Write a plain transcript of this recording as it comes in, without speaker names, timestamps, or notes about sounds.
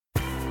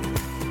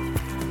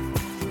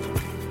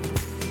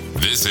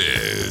This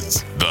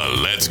is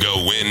the Let's Go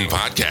Win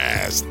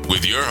podcast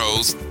with your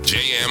host,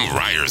 J.M.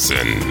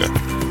 Ryerson.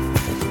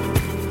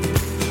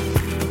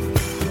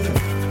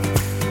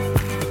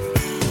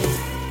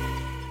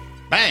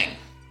 Bang!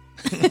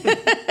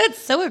 It's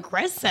so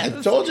aggressive.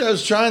 I told you I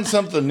was trying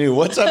something new.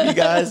 What's up, you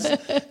guys?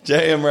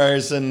 J.M.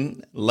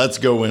 Ryerson, Let's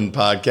Go Win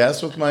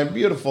podcast with my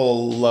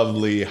beautiful,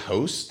 lovely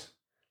host.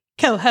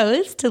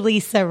 Co-host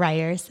Lisa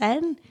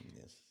Ryerson.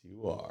 Yes,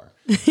 you are.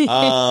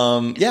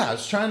 I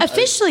was trying to...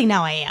 Officially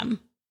now I am.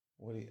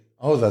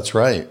 Oh, that's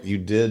right. You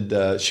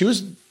did. She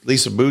was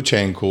Lisa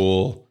Buchain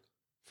cool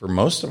for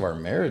most of our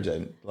marriage.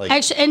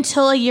 Actually,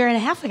 until a year and a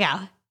half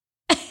ago.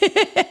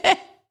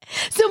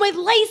 So my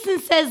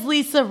license says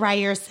Lisa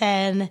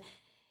Ryerson,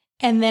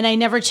 and then I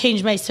never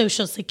changed my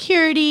social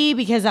security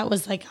because that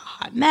was like a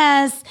hot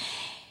mess.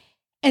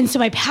 And so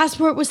my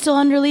passport was still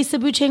under Lisa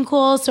Buchain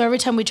Cool. So every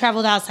time we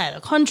traveled outside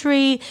the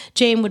country,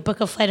 Jane would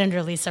book a flight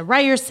under Lisa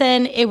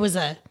Ryerson. It was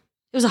a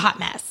hot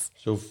mess.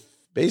 So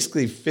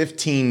basically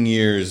 15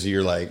 years,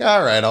 you're like,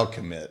 all right, I'll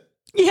commit.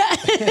 Yeah.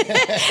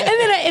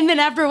 and then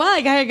after a while,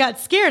 I got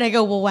scared. I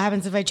go, well, what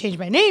happens if I change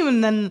my name?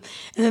 And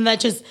then that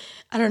just,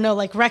 I don't know,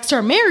 like wrecks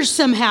our marriage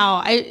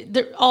somehow.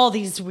 All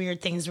these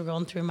weird things were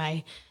going through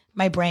my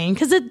brain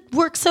because it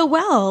works so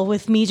well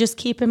with me just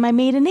keeping my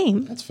maiden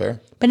name. That's fair.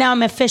 But now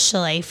I'm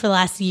officially, for the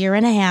last year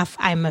and a half,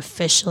 I'm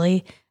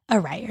officially a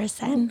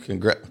Ryerson.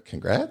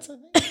 Congrats.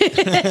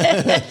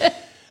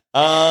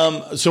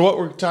 So what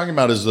we're talking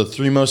about is the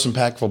 3 most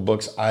impactful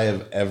books I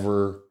have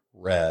ever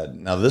read.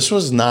 Now, this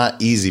was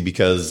not easy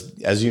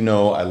because, as you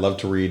know, I love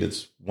to read.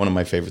 It's one of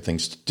my favorite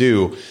things to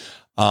do.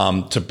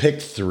 To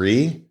pick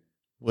 3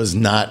 was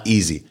not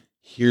easy.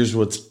 Here's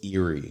what's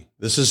eerie.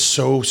 This is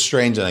so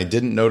strange, and I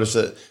didn't notice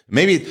it.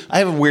 Maybe I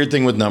have a weird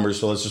thing with numbers,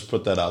 so let's just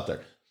put that out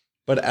there.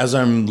 But as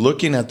I'm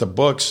looking at the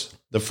books,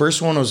 the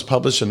first one was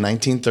published in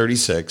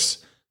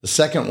 1936. The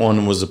second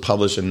one was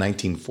published in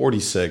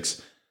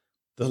 1946.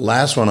 The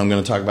last one I'm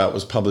going to talk about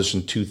was published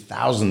in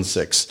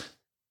 2006.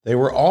 They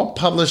were all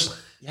published.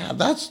 Yeah,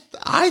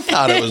 I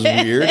thought it was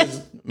weird.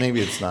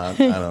 Maybe it's not.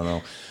 I don't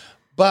know.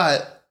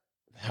 But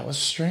that was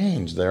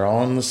strange. They're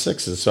all in the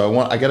 6s. So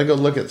I got to go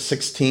look at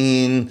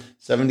 16,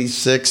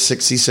 76,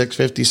 66,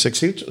 56.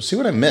 See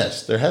what I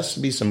missed. There has to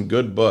be some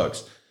good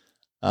books.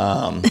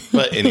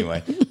 But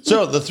anyway,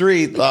 so the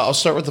 3, I'll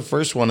start with the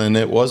first one, and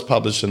it was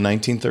published in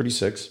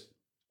 1936.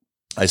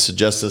 I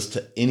suggest this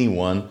to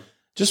anyone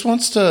just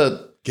wants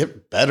to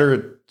get better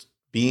at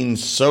being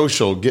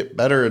social, get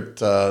better at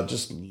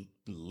just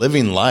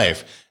living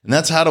life. And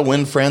that's How to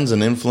Win Friends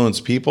and Influence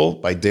People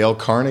by Dale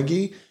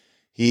Carnegie.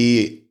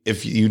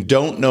 If you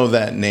don't know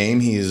that name,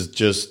 he is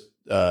just,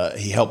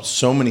 he helped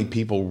so many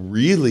people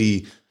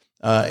really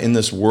in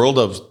this world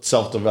of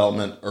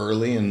self-development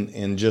early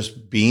and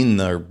just being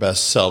their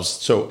best selves.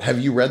 So have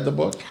you read the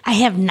book? I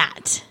have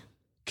not.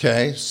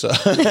 Okay, so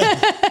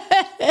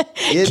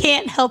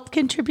can't help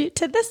contribute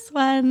to this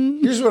one.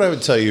 Here's what I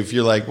would tell you. If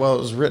you're like, well, it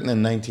was written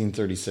in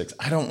 1936.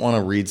 I don't want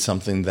to read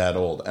something that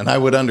old. And I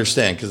would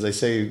understand because they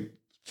say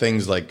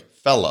things like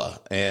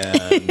fella. And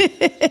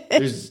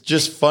there's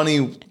just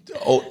funny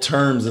old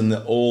terms in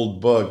the old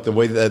book, the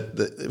way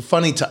that,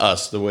 funny to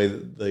us, the way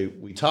that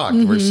we talk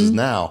versus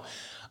now.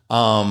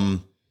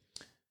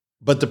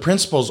 But the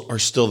principles are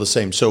still the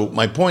same. So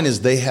my point is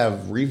they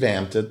have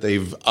revamped it.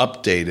 They've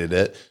updated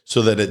it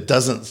so that it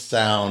doesn't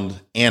sound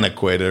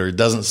antiquated or it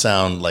doesn't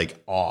sound like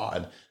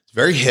odd. It's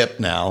very hip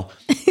now.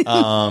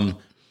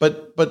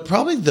 But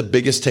probably the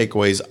biggest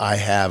takeaways I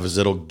have is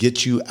it'll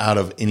get you out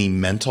of any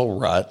mental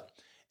rut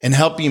and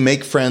help you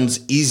make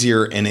friends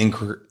easier and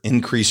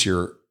increase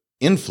your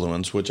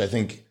influence, which I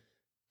think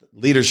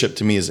leadership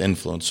to me is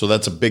influence. So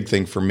that's a big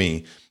thing for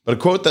me. But a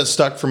quote that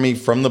stuck for me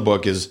from the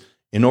book is,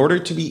 in order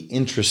to be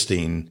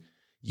interesting,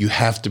 you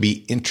have to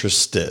be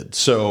interested.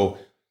 So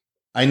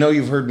I know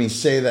you've heard me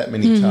say that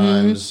many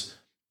times.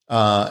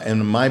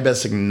 And my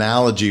best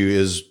analogy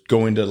is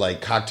going to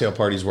like cocktail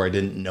parties where I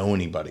didn't know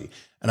anybody.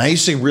 And I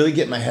used to really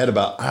get in my head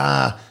about,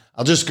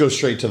 I'll just go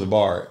straight to the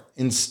bar.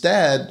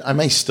 Instead, I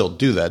may still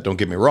do that, don't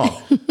get me wrong.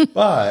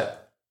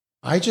 But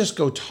I just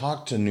go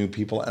talk to new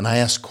people and I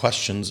ask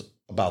questions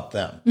about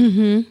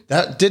them.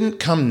 That didn't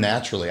come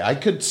naturally. I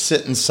could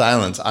sit in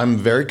silence. I'm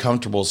very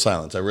comfortable with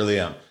silence. I really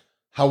am.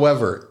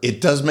 However, it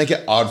does make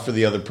it odd for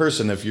the other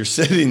person if you're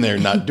sitting there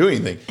not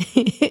doing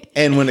anything.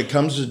 And when it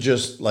comes to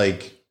just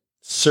like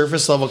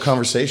surface level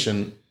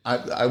conversation,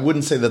 I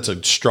wouldn't say that's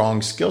a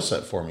strong skill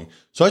set for me.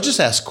 So I just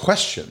ask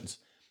questions.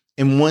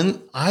 And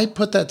when I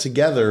put that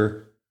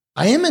together,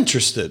 I am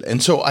interested.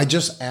 And so I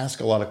just ask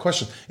a lot of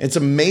questions. It's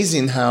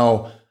amazing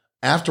how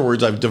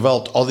afterwards, I've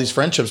developed all these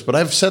friendships, but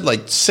I've said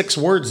like 6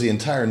 words the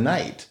entire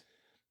night.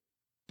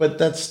 But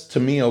that's, to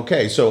me,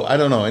 okay. So I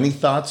don't know. Any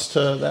thoughts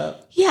to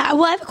that? Yeah.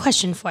 Well, I have a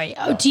question for you.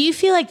 Do you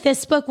feel like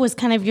this book was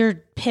kind of your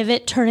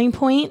pivot turning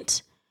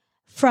point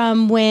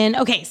from when,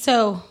 okay,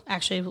 so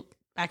actually,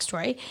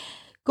 backstory,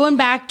 going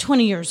back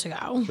 20 years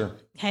ago. Sure.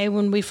 Okay.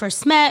 When we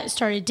first met,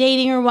 started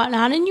dating or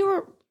whatnot, and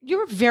you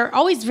were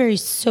always very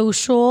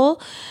social.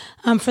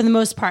 for the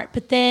most part.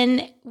 But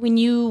then when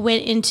you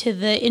went into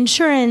the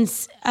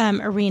insurance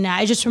arena,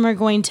 I just remember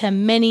going to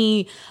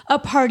many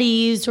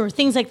parties or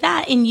things like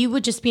that, and you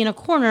would just be in a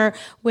corner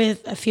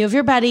with a few of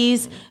your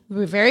buddies. We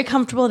were very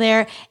comfortable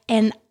there,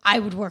 and I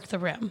would work the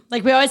room.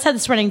 Like, we always had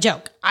this running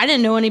joke. I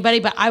didn't know anybody,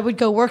 but I would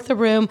go work the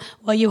room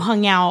while you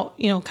hung out,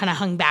 kind of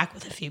hung back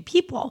with a few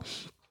people.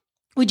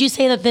 Would you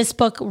say that this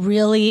book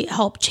really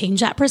helped change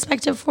that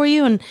perspective for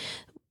you? And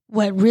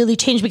what really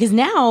changed? Because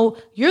now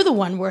you're the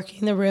one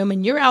working the room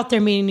and you're out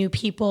there meeting new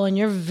people and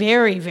you're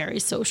very, very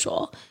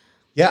social.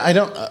 Yeah,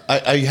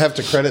 I have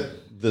to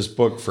credit this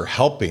book for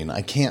helping.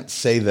 I can't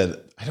say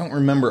that I don't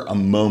remember a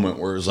moment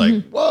where it was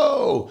like,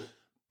 whoa,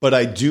 but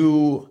I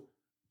do,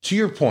 to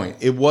your point,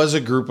 it was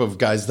a group of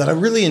guys that I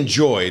really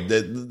enjoyed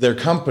their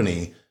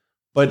company,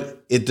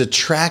 but it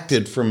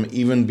detracted from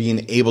even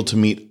being able to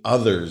meet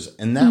others.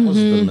 And that was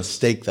the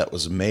mistake that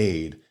was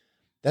made.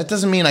 That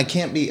doesn't mean I'm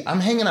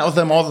hanging out with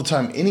them all the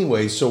time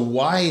anyway. So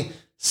why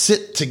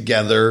sit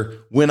together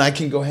when I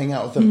can go hang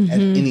out with them at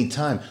any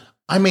time?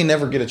 I may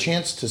never get a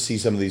chance to see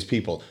some of these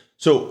people.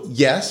 So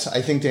yes,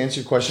 I think to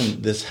answer your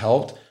question, this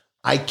helped.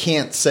 I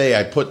can't say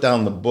I put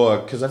down the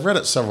book because I've read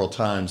it several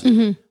times.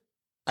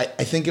 I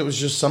think it was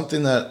just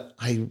something that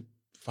I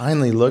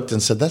finally looked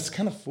and said, that's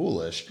kind of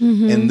foolish.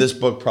 And this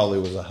book probably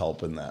was a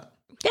help in that.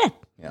 Good.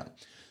 Yeah.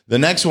 The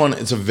next one,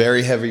 it's a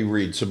very heavy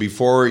read. So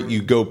before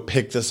you go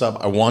pick this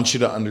up, I want you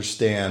to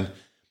understand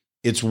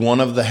it's one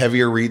of the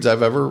heavier reads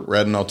I've ever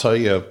read. And I'll tell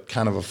you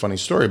kind of a funny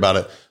story about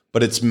it.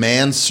 But it's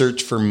Man's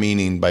Search for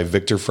Meaning by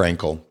Viktor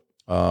Frankl,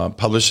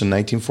 published in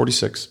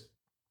 1946.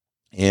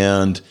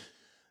 And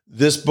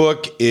this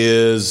book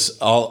is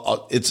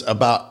it's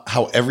about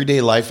how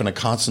everyday life in a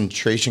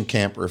concentration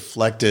camp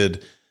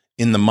reflected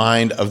in the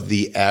mind of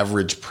the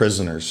average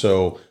prisoner.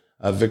 So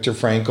Viktor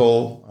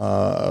Frankl,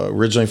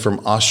 originally from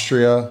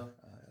Austria,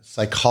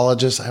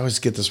 psychologist. I always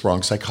get this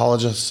wrong.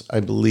 Psychologist, I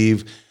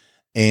believe.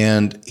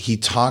 And he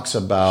talks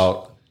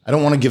about, I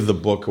don't want to give the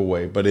book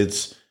away, but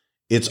it's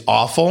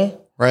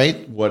awful,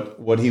 right?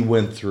 What he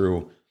went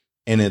through.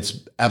 And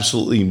it's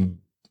absolutely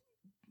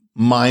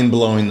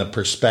mind-blowing, the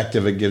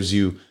perspective it gives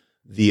you,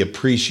 the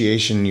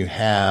appreciation you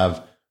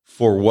have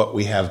for what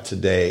we have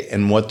today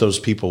and what those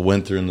people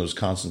went through in those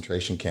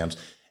concentration camps.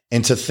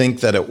 And to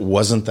think that it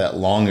wasn't that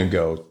long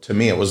ago, to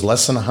me, it was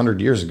less than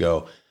 100 years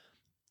ago.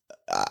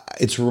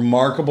 It's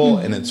remarkable.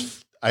 And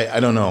it's, I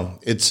don't know,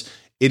 it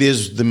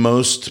is the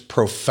most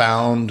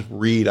profound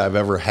read I've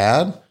ever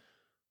had.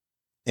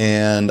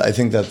 And I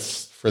think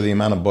that's, for the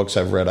amount of books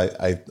I've read,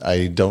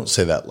 I don't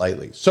say that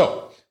lightly.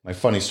 So my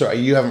funny story,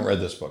 you haven't read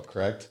this book,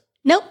 correct?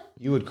 Nope.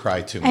 You would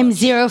cry too much. I'm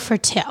 0 for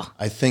 2.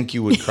 I think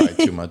you would cry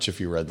too much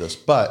if you read this.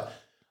 But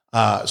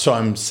so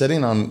I'm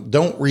sitting on,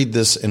 don't read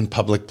this in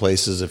public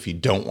places if you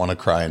don't want to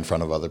cry in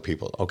front of other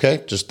people.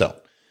 Okay? Just don't.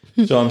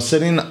 So I'm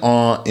sitting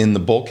in the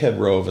bulkhead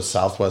row of a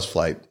Southwest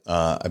flight,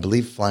 I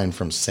believe flying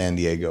from San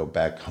Diego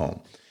back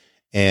home.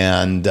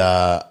 And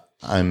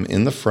I'm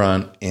in the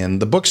front, and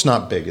the book's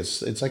not big.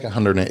 It's like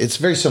 100. It's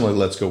very similar to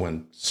Let's Go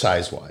Win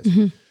size-wise.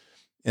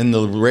 And a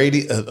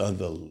lady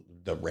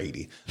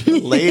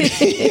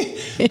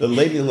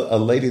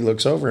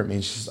looks over at me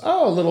and she says,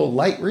 "Oh, a little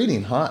light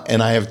reading, huh?"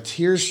 And I have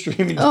tears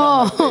streaming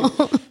down my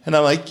face. And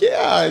I'm like,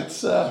 "Yeah,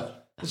 it's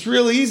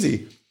real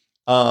easy."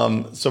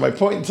 So my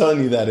point in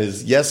telling you that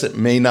is, yes, it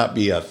may not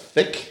be a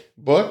thick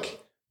book,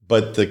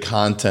 but the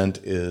content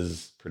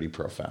is pretty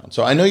profound.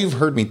 So I know you've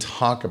heard me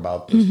talk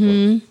about this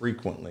book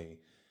frequently.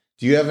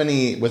 Do you have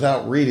any,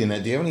 without reading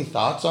it, do you have any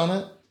thoughts on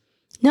it?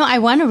 No, I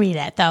want to read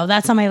it, though.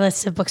 That's on my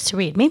list of books to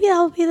read. Maybe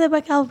that'll be the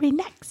book I'll read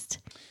next.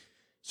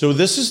 So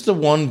this is the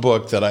one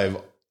book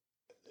that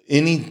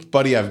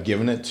anybody I've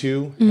given it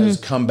to has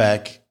come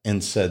back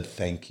and said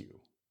thank you.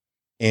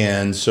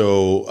 And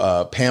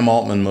so Pam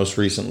Altman, most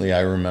recently, I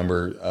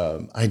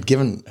remember I'd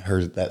given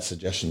her that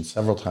suggestion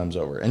several times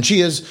over. And she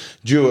is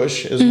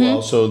Jewish as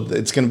well. So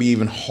it's going to be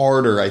even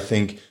harder, I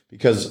think,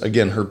 because,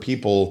 again, her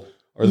people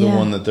are the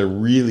one that they're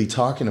really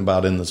talking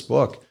about in this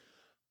book.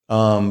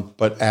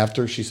 But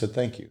after she said,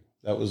 thank you,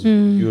 that was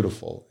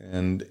beautiful.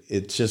 And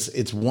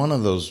it's one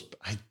of those,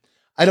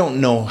 I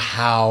don't know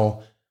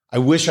how, I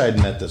wish I had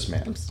met this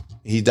man.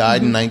 He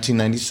died in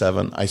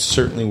 1997. I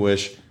certainly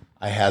wish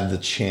I had the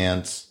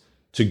chance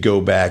to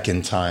go back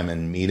in time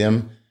and meet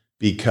him,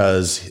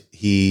 because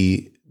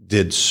he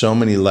did so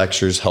many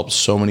lectures, helped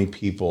so many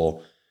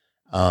people.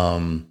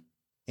 And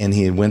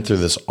he went through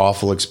this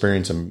awful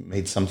experience and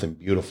made something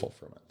beautiful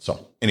from it.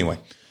 So anyway.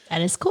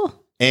 That is cool.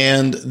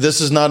 And this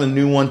is not a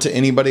new one to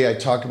anybody. I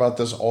talk about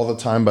this all the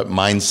time, but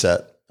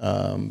Mindset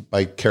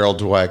by Carol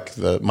Dweck,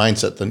 the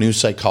Mindset, the New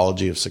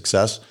Psychology of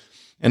Success.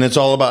 And it's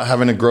all about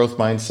having a growth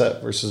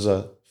mindset versus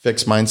a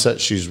fixed mindset.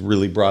 She's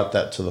really brought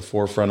that to the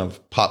forefront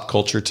of pop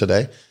culture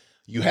today.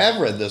 You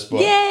have read this book.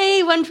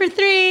 Yay, 1 for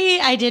 3.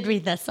 I did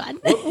read this one.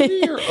 What were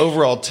your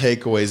overall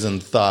takeaways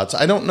and thoughts?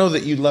 I don't know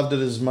that you loved it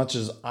as much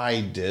as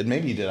I did.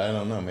 Maybe you did. I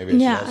don't know. Maybe I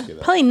should ask you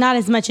that. Probably not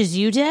as much as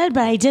you did,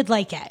 but I did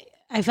like it.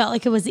 I felt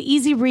like it was an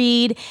easy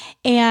read,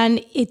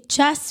 and it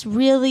just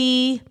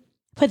really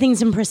put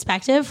things in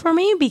perspective for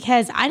me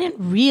because I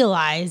didn't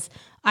realize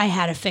I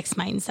had a fixed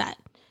mindset.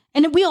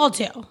 And we all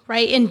do,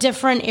 right? In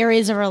different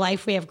areas of our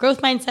life, we have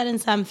growth mindset in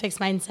some, fixed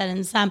mindset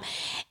in some.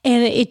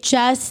 And it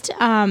just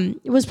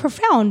it was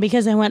profound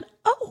because I went,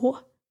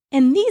 oh,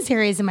 in these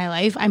areas of my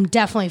life, I'm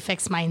definitely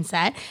fixed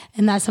mindset.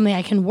 And that's something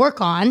I can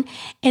work on.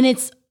 And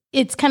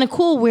it's kind of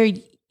cool where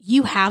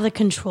you have the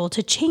control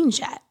to change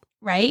it,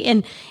 right?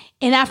 And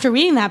after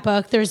reading that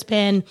book, there's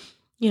been,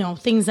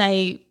 things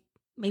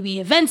maybe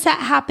events that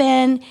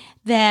happen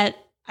that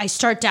I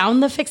start down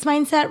the fixed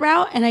mindset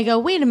route and I go,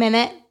 wait a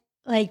minute,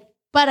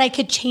 but I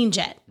could change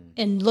it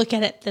and look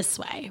at it this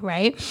way,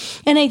 right?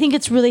 And I think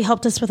it's really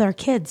helped us with our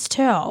kids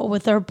too,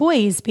 with our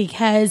boys,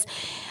 because,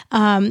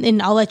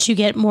 and I'll let you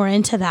get more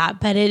into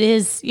that, but it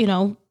is,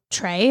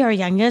 Trey, our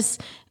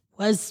youngest,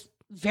 was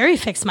very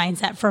fixed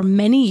mindset for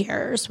many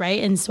years,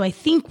 right? And so I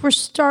think we're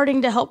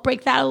starting to help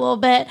break that a little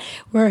bit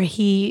where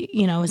he,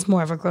 is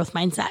more of a growth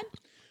mindset.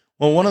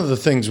 Well, one of the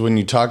things when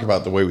you talk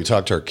about the way we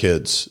talk to our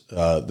kids,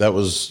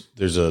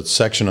 there's a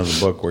section of the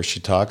book where she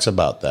talks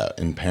about that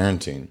in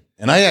parenting.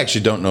 And I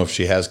actually don't know if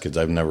she has kids.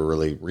 I've never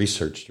really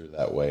researched her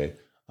that way,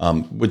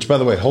 which, by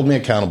the way, hold me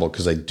accountable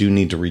because I do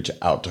need to reach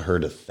out to her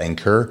to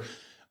thank her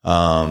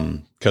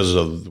because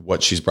of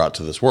what she's brought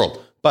to this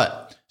world.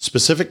 But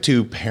specific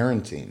to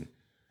parenting,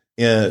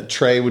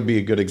 Trey would be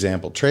a good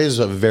example. Trey is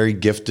a very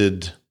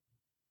gifted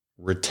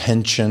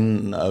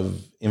retention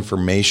of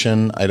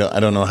information. I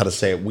don't know how to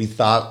say it. We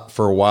thought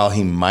for a while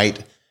he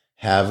might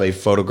have a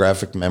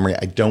photographic memory.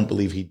 I don't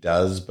believe he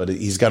does, but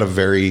he's got a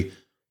very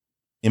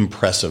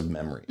impressive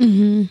memory.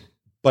 Mm-hmm.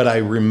 But I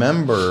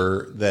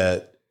remember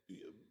that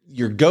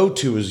your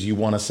go-to is you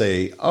want to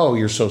say, oh,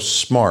 you're so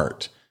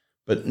smart.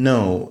 But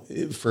no,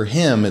 for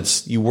him,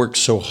 it's you work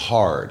so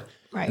hard.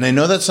 Right. And I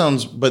know that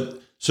sounds,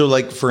 but so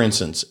like, for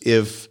instance,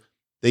 if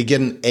they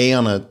get an A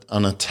on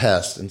a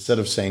test, instead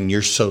of saying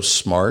you're so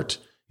smart,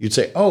 you'd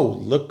say, oh,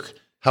 look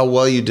how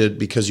well you did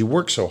because you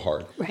work so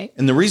hard. Right.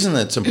 And the reason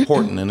that's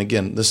important, and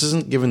again, this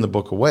isn't giving the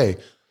book away,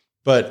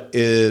 but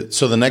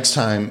so the next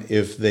time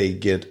if they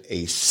get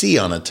a C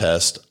on a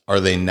test, are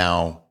they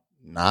now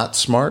not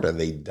smart? Are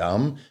they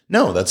dumb?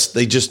 No,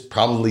 they just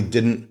probably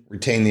didn't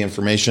retain the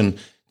information,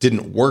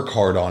 didn't work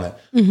hard on it.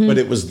 Mm-hmm. But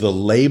it was the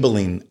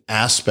labeling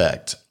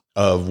aspect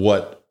of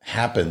what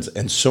happens.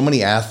 And so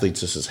many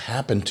athletes this has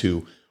happened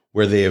to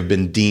where they have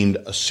been deemed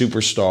a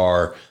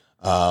superstar,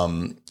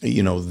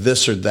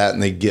 this or that,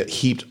 and they get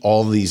heaped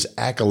all these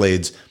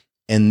accolades.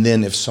 And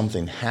then if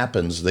something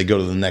happens, they go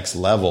to the next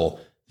level,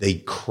 they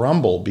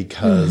crumble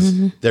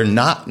because they're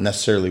not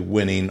necessarily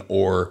winning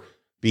or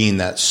being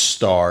that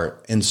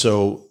star. And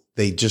so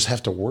they just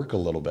have to work a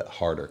little bit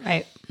harder.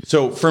 Right.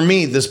 So for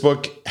me, this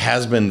book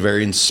has been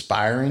very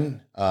inspiring.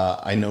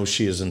 I know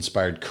she has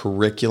inspired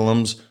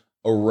curriculums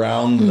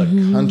around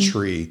the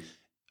country.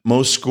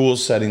 Most school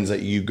settings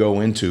that you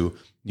go into,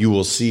 you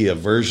will see a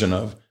version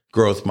of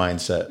growth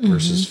mindset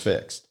versus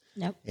fixed.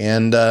 Yep.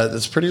 And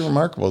it's pretty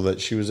remarkable that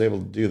she was able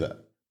to do that.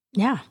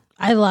 Yeah,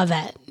 I love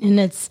it. And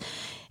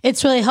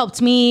it's really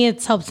helped me.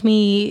 It's helped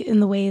me in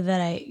the way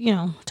that I,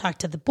 talk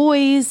to the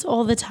boys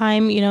all the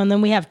time, and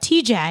then we have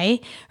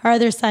TJ, our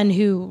other son,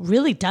 who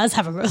really does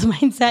have a growth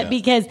mindset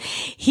because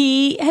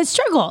he has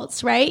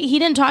struggles, right? He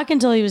didn't talk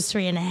until he was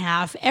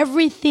 3.5.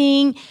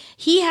 Everything,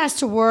 he has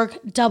to work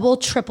double,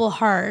 triple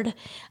harder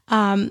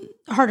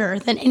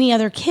than any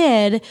other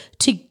kid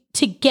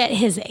to get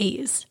his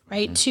A's,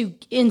 right? To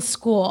in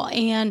school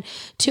and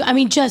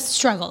just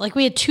struggle. Like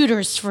we had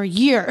tutors for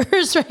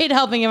years, right?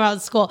 Helping him out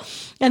at school.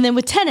 And then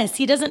with tennis,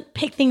 he doesn't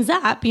pick things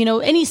up,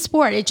 any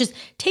sport, it just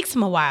takes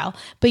him a while.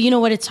 But you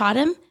know what it taught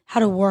him? How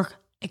to work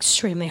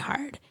extremely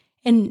hard.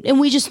 And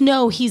we just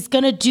know he's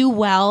going to do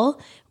well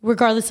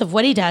regardless of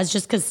what he does,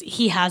 just because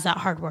he has that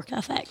hard work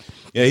ethic.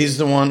 Yeah, he's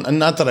the one. And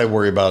not that I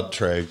worry about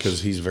Trey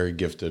because he's very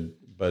gifted,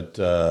 but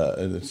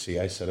see,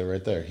 I said it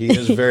right there. He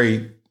is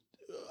very...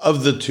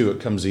 Of the two,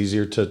 it comes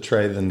easier to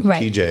Trey than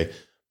TJ.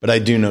 But I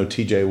do know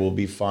TJ will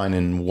be fine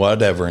in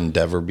whatever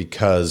endeavor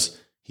because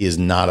he is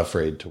not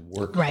afraid to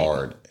work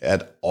hard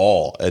at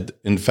all.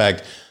 In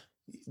fact,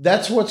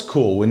 that's what's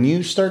cool. When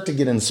you start to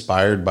get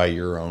inspired by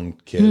your own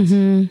kids,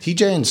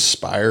 TJ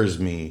inspires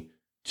me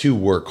to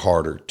work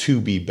harder,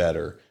 to be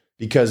better,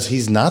 because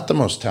he's not the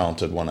most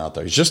talented one out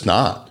there. He's just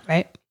not.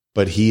 Right.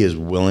 But he is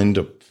willing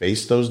to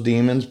face those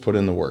demons, put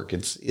in the work.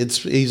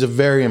 He's a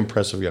very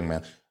impressive young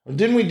man.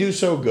 Didn't we do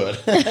so good?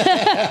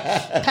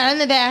 Pat on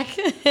the back.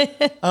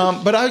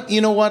 But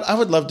you know what? I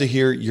would love to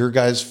hear your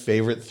guys'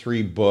 favorite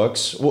 3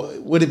 books.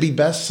 Would it be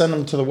best send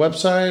them to the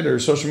website or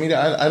social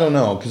media? I don't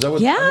know because I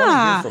want to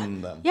hear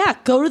from them. Yeah,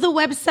 go to the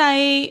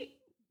website.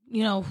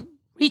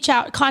 Reach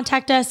out,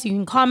 contact us. You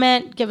can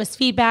comment, give us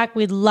feedback.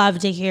 We'd love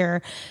to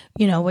hear,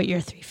 what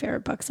your 3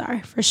 favorite books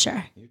are for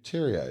sure. You're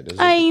teary-eyed, isn't it?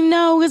 I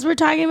know because we're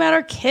talking about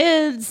our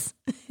kids.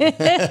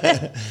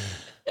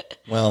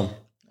 Well.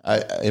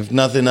 If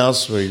nothing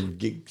else, we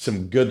get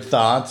some good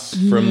thoughts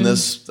from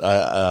this.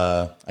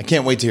 I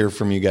can't wait to hear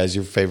from you guys,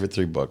 your favorite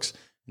 3 books.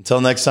 Until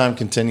next time,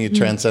 continue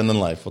transcending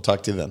life. We'll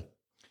talk to you then.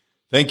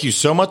 Thank you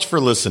so much for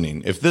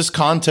listening. If this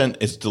content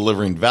is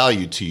delivering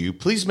value to you,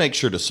 please make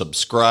sure to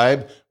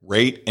subscribe,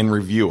 rate, and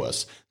review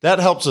us. That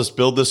helps us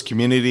build this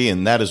community,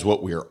 and that is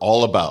what we are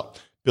all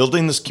about.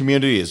 Building this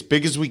community as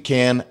big as we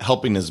can,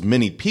 helping as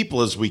many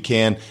people as we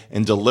can,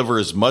 and deliver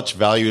as much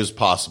value as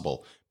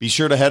possible. Be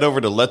sure to head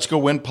over to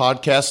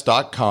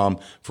letsgowinpodcast.com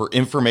for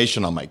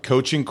information on my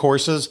coaching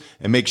courses,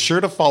 and make sure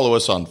to follow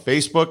us on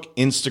Facebook,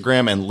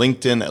 Instagram, and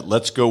LinkedIn at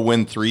Let's Go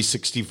Win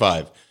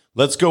 365.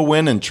 Let's go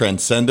win and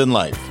transcend in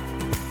life.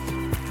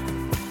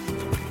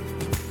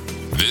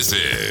 This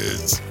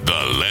is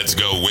the Let's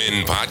Go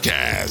Win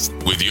podcast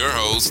with your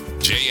host,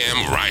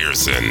 J.M.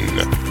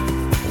 Ryerson.